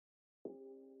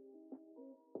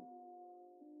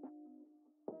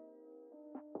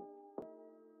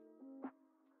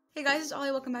Hey guys, it's Ollie.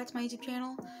 Welcome back to my YouTube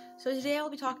channel. So today I'll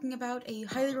be talking about a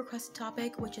highly requested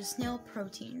topic, which is snail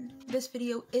protein. This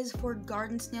video is for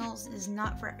garden snails. It is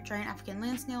not for giant African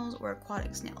land snails or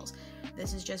aquatic snails.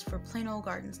 This is just for plain old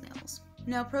garden snails.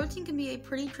 Now, protein can be a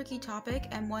pretty tricky topic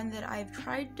and one that I've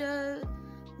tried to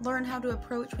learn how to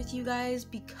approach with you guys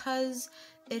because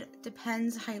it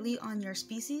depends highly on your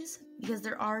species, because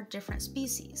there are different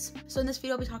species. So in this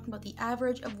video I'll be talking about the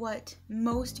average of what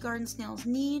most garden snails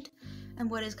need and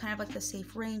what is kind of like the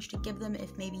safe range to give them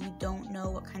if maybe you don't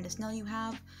know what kind of snail you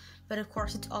have. But of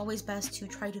course it's always best to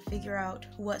try to figure out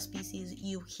what species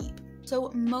you keep.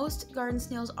 So most garden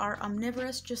snails are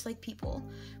omnivorous, just like people,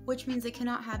 which means they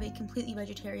cannot have a completely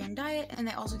vegetarian diet, and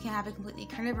they also can't have a completely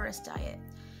carnivorous diet.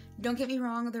 Don't get me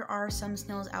wrong, there are some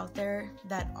snails out there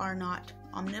that are not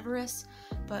omnivorous,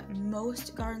 but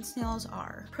most garden snails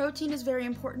are. Protein is very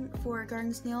important for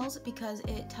garden snails because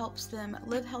it helps them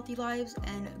live healthy lives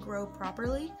and grow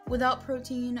properly. Without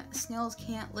protein, snails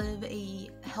can't live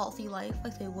a healthy life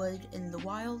like they would in the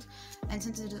wild, and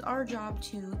since it is our job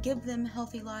to give them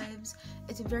healthy lives,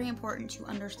 it's very important to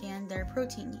understand their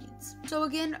protein needs. So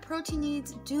again, protein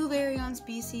needs do vary on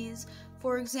species.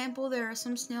 For example, there are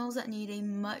some snails that need a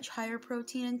much higher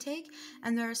protein intake,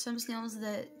 and there are some snails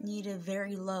that need a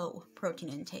very low protein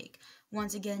intake.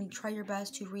 Once again, try your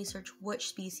best to research which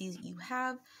species you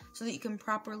have so that you can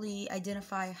properly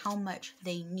identify how much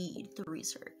they need through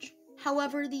research.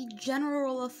 However, the general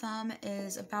rule of thumb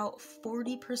is about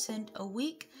 40% a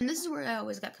week, and this is where I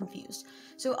always got confused.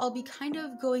 So I'll be kind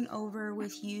of going over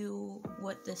with you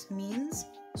what this means.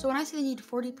 So when I say they need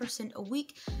 40% a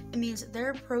week, it means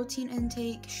their protein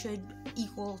intake should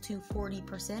equal to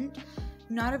 40%,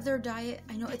 not of their diet.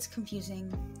 I know it's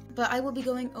confusing, but I will be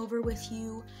going over with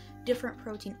you different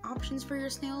protein options for your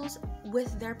snails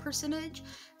with their percentage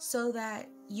so that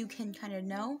you can kind of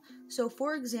know. So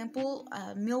for example,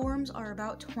 mealworms are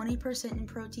about 20% in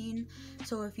protein.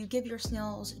 So if you give your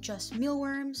snails just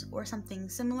mealworms or something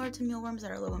similar to mealworms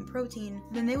that are low in protein,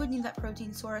 then they would need that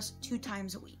protein source 2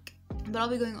 times a week. But I'll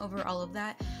be going over all of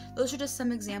that. Those are just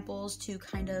some examples to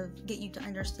kind of get you to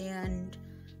understand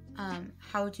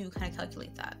how to kind of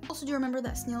calculate that. Also, do remember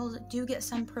that snails do get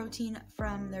some protein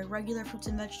from their regular fruits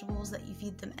and vegetables that you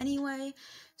feed them anyway.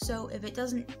 So if it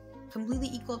doesn't completely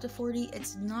equal up to 40,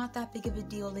 it's not that big of a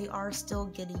deal. They are still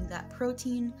getting that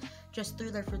protein just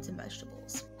through their fruits and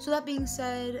vegetables. So that being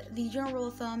said, the general rule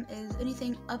of thumb is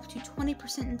anything up to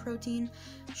 20% in protein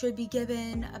should be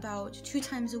given about 2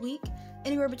 times a week.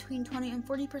 Anywhere between 20 and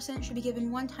 40% should be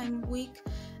given 1 time a week,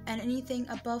 and anything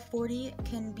above 40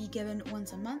 can be given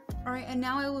once a month. Alright, and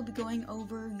now I will be going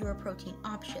over your protein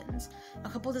options. A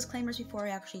couple disclaimers before I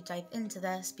actually dive into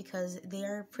this because they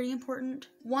are pretty important.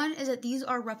 One is that these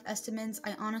are rough estimates.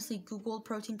 I honestly Googled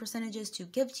protein percentages to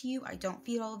give to you. I don't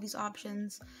feed all of these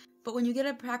options. But when you get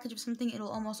a package of something, it'll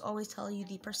almost always tell you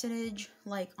the percentage,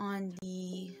 like on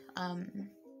the,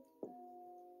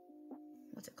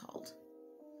 what's it called?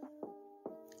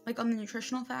 Like on the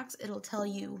nutritional facts, it'll tell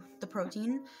you the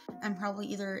protein, and probably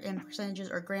either in percentages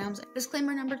or grams.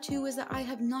 Disclaimer number 2 is that I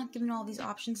have not given all these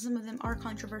options. Some of them are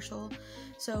controversial,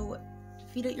 so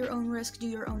feed at your own risk, do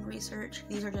your own research.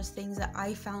 These are just things that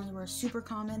I found were super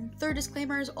common. Third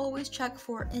disclaimer is always check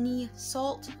for any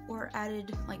salt or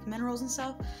added like minerals and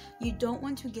stuff. You don't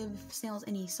want to give snails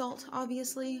any salt,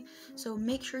 obviously, so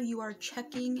make sure you are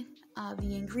checking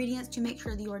the ingredients to make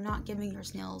sure that you are not giving your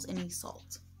snails any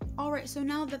salt. Alright, so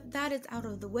now that that is out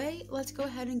of the way, let's go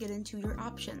ahead and get into your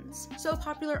options. So a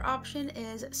popular option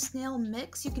is snail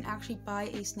mix. You can actually buy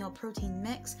a snail protein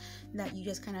mix that you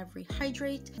just kind of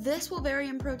rehydrate. This will vary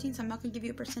in protein, so I'm not going to give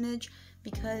you a percentage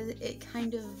because it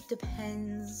kind of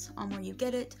depends on where you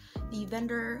get it. The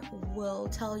vendor will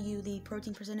tell you the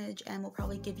protein percentage and will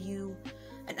probably give you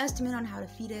an estimate on how to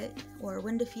feed it or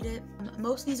when to feed it.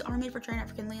 Most of these are made for giant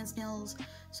African land snails,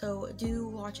 so do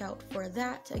watch out for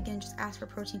that. Again, just ask for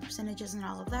protein percentages and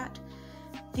all of that.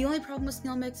 The only problem with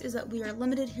snail mix is that we are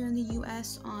limited here in the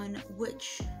US on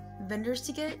which vendors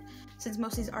to get. Since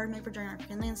most of these are made for giant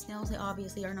African land snails, they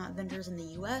obviously are not vendors in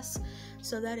the US,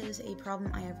 so that is a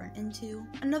problem I have run into.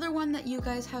 Another one that you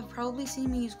guys have probably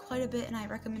seen me use quite a bit and I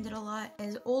recommend it a lot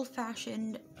is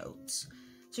old-fashioned oats.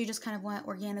 So you just kind of want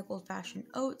organic old-fashioned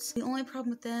oats. The only problem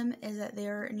with them is that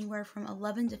they're anywhere from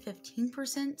 11 to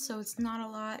 15%, so it's not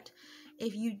a lot.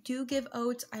 If you do give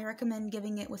oats, I recommend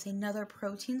giving it with another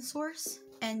protein source,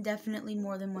 and definitely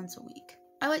more than once a week.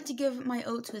 I like to give my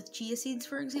oats with chia seeds,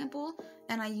 for example,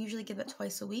 and I usually give it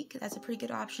twice a week. That's a pretty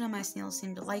good option, and my snails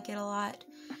seem to like it a lot.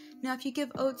 Now, if you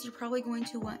give oats, you're probably going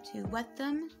to want to wet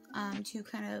them to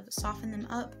kind of soften them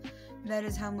up. That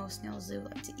is how most snails do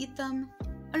like to eat them.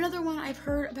 Another one I've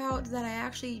heard about that I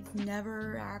actually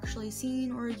never actually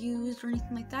seen or used or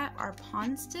anything like that are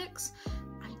pond sticks.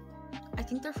 I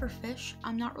think they're for fish,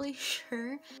 I'm not really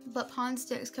sure, but pond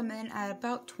sticks come in at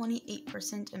about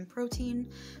 28% in protein,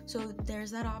 so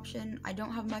there's that option. I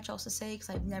don't have much else to say because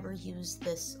I've never used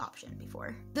this option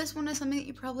before. This one is something that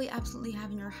you probably absolutely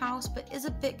have in your house, but is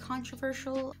a bit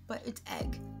controversial, but it's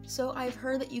egg. So I've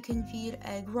heard that you can feed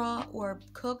egg raw or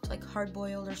cooked, like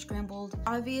hard-boiled or scrambled.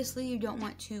 Obviously, you don't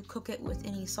want to cook it with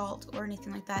any salt or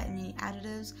anything like that, any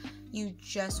additives. You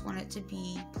just want it to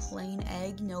be plain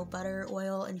egg, no butter,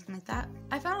 oil, anything like that.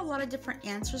 I found a lot of different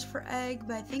answers for egg,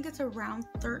 but I think it's around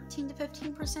 13 to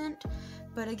 15%.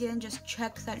 But again, just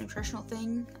check that nutritional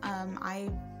thing. I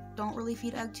don't really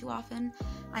feed egg too often.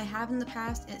 I have in the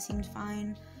past, and it seemed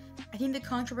fine. I think the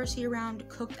controversy around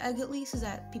cooked egg, at least, is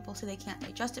that people say they can't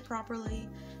digest it properly.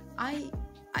 I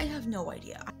have no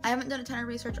idea. I haven't done a ton of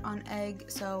research on egg,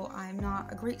 so I'm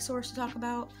not a great source to talk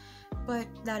about, but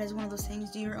that is one of those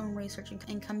things. Do your own research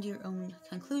and come to your own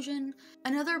conclusion.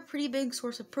 Another pretty big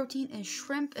source of protein is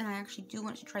shrimp, and I actually do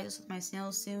want to try this with my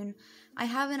snails soon. I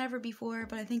haven't ever before,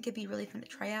 but I think it'd be really fun to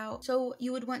try out. So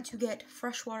you would want to get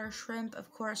freshwater shrimp.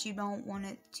 Of course, you don't want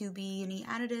it to be any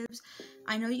additives.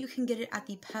 I know you can get it at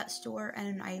the pet store,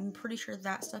 and I'm pretty sure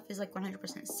that stuff is like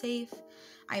 100% safe.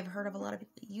 I've heard of a lot of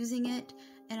people using it,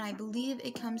 and I believe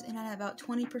it comes in at about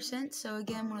 20%. So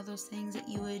again, one of those things that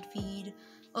you would feed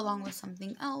along with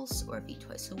something else, or feed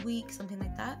twice a week, something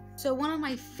like that. So one of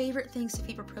my favorite things to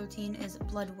feed for protein is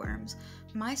bloodworms.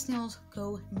 My snails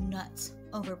go nuts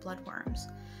over bloodworms.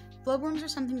 Bloodworms are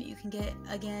something that you can get,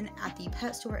 again, at the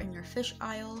pet store in your fish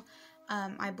aisle.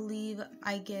 I believe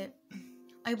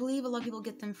a lot of people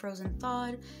get them frozen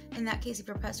thawed. In that case, if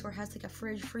your pet store has like a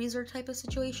fridge freezer type of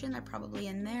situation, they're probably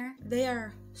in there. They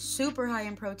are super high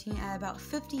in protein at about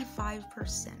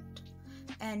 55%.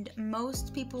 And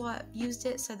most people that used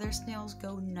it said their snails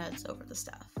go nuts over the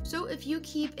stuff. So if you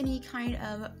keep any kind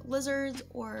of lizards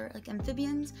or like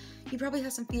amphibians, you probably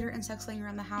have some feeder insects laying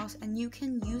around the house, and you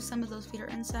can use some of those feeder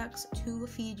insects to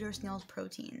feed your snails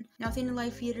protein. Now, with any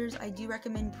live feeders, I do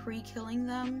recommend pre-killing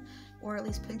them, or at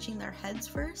least pinching their heads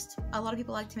first. A lot of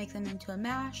people like to make them into a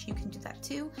mash. You can do that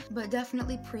too, but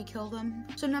definitely pre-kill them.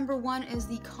 So number one is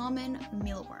the common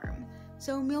mealworm.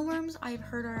 So mealworms, I've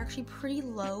heard, are actually pretty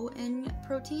low in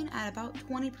protein at about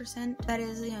 20%. That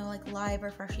is, like live or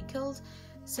freshly killed.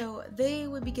 So they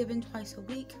would be given twice a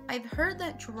week. I've heard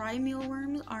that dry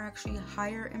mealworms are actually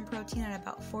higher in protein at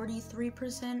about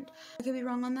 43%. I could be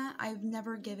wrong on that. I've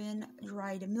never given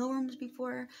dried mealworms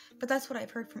before, but that's what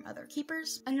I've heard from other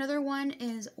keepers. Another one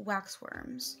is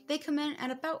waxworms. They come in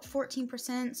at about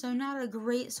 14%, so not a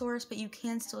great source, but you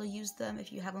can still use them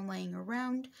if you have them laying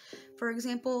around. For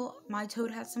example, my toad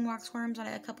had some waxworms, and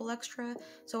I had a couple extra,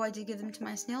 so I did give them to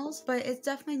my snails, but it's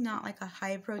definitely not like a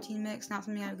high protein mix, not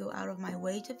something I would go out of my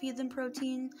way to feed them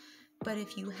protein, but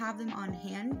if you have them on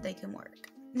hand, they can work.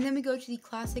 And then we go to the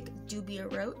classic dubia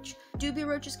roach. Dubia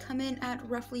roaches come in at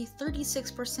roughly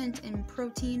 36% in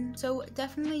protein, so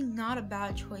definitely not a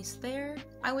bad choice there.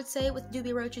 I would say with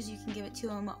dubia roaches, you can give it to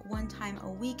them one time a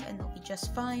week and they'll be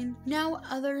just fine. Now,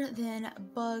 other than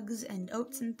bugs and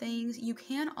oats and things, you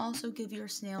can also give your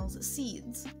snails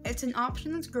seeds. It's an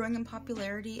option that's growing in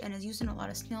popularity and is used in a lot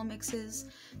of snail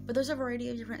mixes, but there's a variety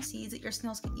of different seeds that your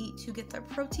snails can eat to get their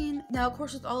protein. Now, of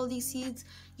course, with all of these seeds,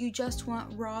 you just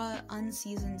want raw,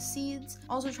 unseasoned seeds.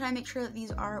 Also, try to make sure that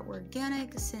these are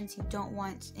organic, since you don't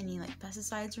want any like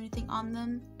pesticides or anything on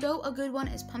them. So a good one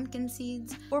is pumpkin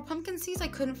seeds. For pumpkin seeds, I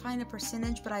couldn't find a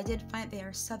percentage, but I did find they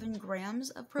are 7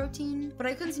 grams of protein, but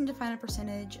I couldn't seem to find a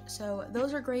percentage, so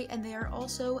those are great, and they are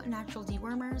also natural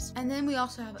dewormers. And then we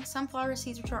also have sunflower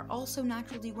seeds, which are also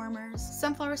natural dewormers.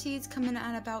 Sunflower seeds come in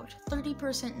at about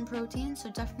 30% in protein, so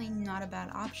definitely not a bad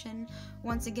option.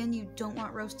 Once again, you don't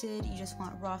want roasted, you just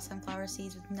want raw sunflower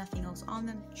seeds with nothing else on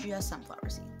them, just sunflower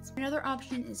seeds. Another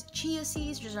option is chia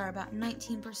seeds, which are about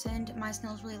 19%. My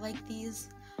snails really like these,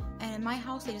 and in my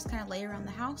house they just kind of lay around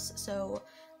the house, so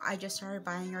I just started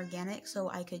buying organic so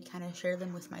I could kind of share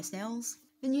them with my snails.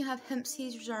 Then you have hemp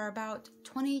seeds, which are about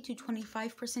 20 to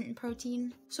 25% in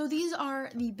protein. So these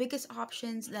are the biggest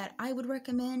options that I would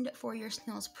recommend for your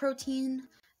snail's protein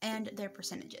and their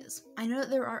percentages. I know that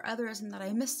there are others and that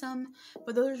I missed some,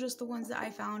 but those are just the ones that I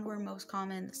found were most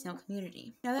common in the snail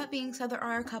community. Now, that being said, there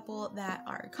are a couple that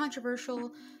are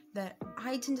controversial that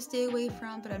I tend to stay away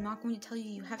from, but I'm not going to tell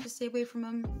you have to stay away from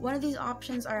them. One of these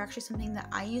options are actually something that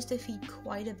I used to feed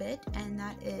quite a bit, and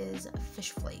that is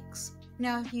fish flakes.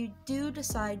 Now, if you do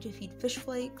decide to feed fish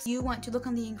flakes, you want to look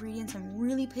on the ingredients and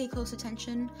really pay close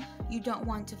attention. You don't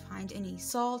want to find any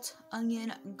salt,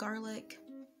 onion, garlic,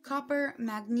 copper,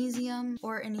 magnesium,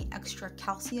 or any extra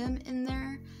calcium in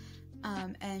there.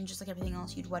 And just like everything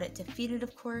else, you'd want it to feed it,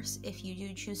 of course, if you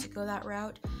do choose to go that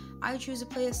route. I choose to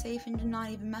play it safe and do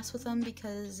not even mess with them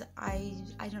because I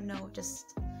don't know,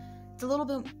 just it's a little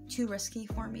bit too risky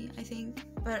for me, I think.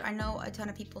 But I know a ton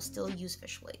of people still use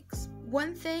fish flakes.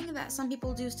 One thing that some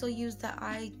people do still use that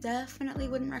I definitely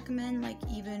wouldn't recommend, like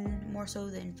even more so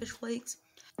than fish flakes,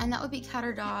 and that would be cat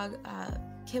or dog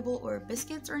kibble or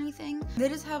biscuits or anything. They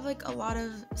just have like a lot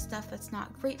of stuff that's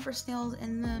not great for snails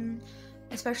in them.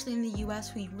 Especially in the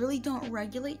US, we really don't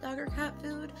regulate dog or cat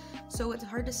food, so it's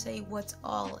hard to say what's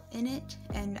all in it,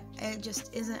 and it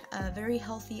just isn't a very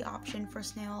healthy option for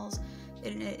snails,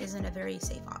 and it isn't a very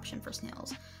safe option for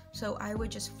snails. So I would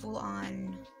just full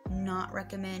on not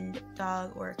recommend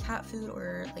dog or cat food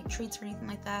or like treats or anything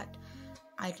like that.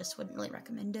 I just wouldn't really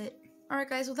recommend it. Alright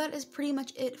guys, well that is pretty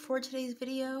much it for today's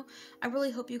video. I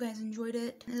really hope you guys enjoyed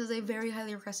it. This is a very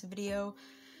highly requested video.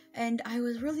 And I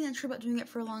was really unsure about doing it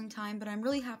for a long time, but I'm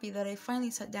really happy that I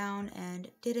finally sat down and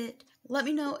did it. Let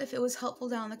me know if it was helpful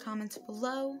down in the comments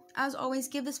below. As always,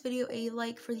 give this video a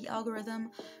like for the algorithm.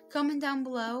 Comment down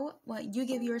below what you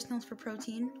give your snails for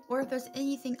protein, or if there's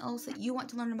anything else that you want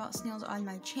to learn about snails on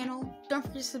my channel. Don't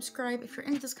forget to subscribe if you're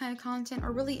into this kind of content,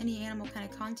 or really any animal kind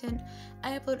of content.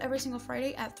 I upload every single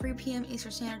Friday at 3 p.m.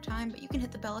 Eastern Standard Time, but you can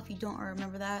hit the bell if you don't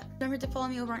remember that. Don't forget to follow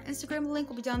me over on Instagram. The link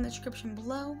will be down in the description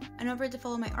below. And don't forget to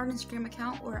follow my art Instagram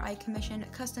account where I commission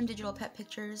custom digital pet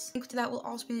pictures. Link to that will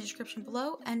also be in the description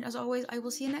below. And as always, I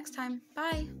will see you next time.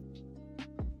 Bye!